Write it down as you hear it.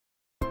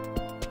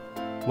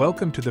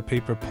Welcome to the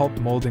paper pulp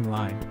molding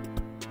line.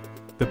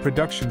 The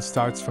production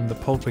starts from the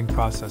pulping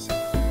processing.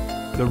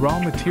 The raw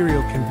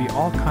material can be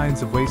all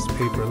kinds of waste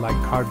paper like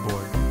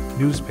cardboard,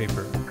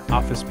 newspaper,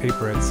 office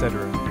paper,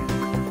 etc.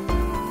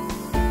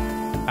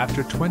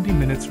 After 20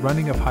 minutes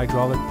running of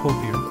hydraulic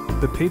pulpier,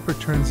 the paper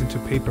turns into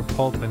paper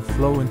pulp and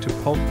flow into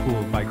pulp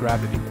pool by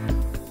gravity.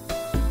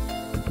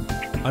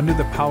 Under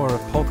the power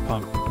of pulp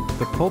pump,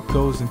 the pulp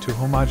goes into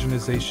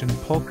homogenization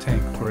pulp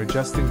tank for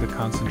adjusting the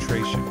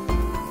concentration.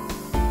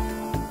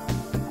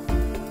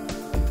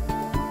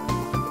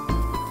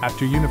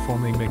 After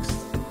uniformly mixed,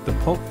 the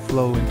pulp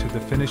flow into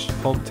the finished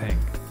pulp tank.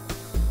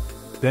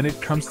 Then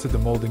it comes to the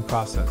molding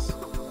process.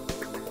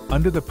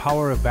 Under the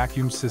power of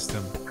vacuum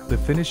system, the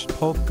finished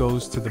pulp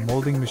goes to the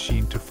molding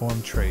machine to form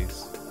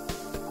trays.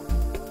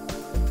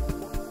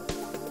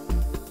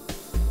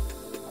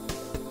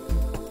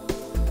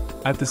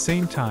 At the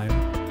same time,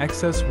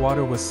 excess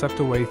water was sucked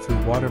away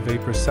through water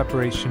vapor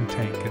separation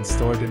tank and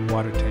stored in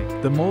water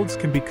tank. The molds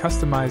can be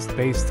customized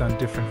based on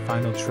different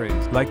final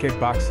trays, like egg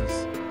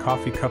boxes,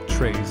 coffee cup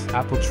trays,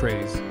 apple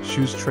trays,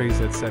 shoes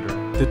trays, etc.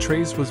 The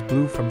trays was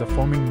blew from the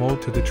forming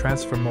mold to the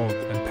transfer mold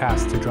and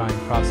passed to drying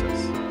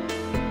process.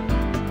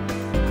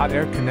 Hot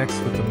air connects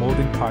with the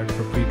molding part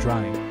for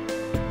pre-drying.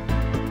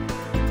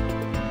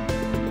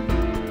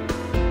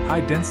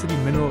 High-density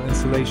mineral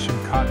insulation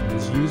cotton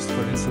is used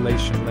for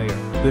insulation layer.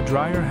 The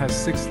dryer has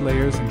 6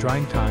 layers and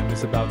drying time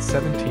is about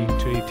 17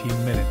 to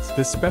 18 minutes.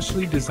 The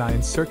specially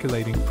designed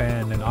circulating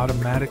fan and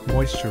automatic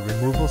moisture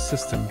removal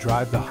system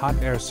drive the hot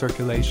air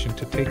circulation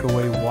to take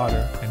away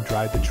water and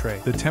dry the tray.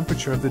 The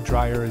temperature of the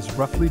dryer is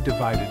roughly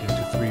divided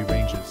into 3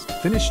 ranges.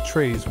 Finished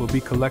trays will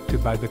be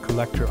collected by the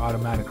collector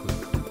automatically.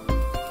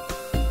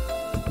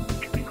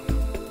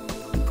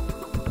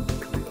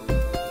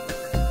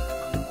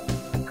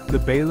 The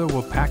baler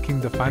will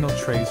packing the final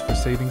trays for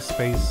saving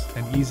space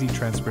and easy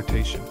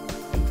transportation.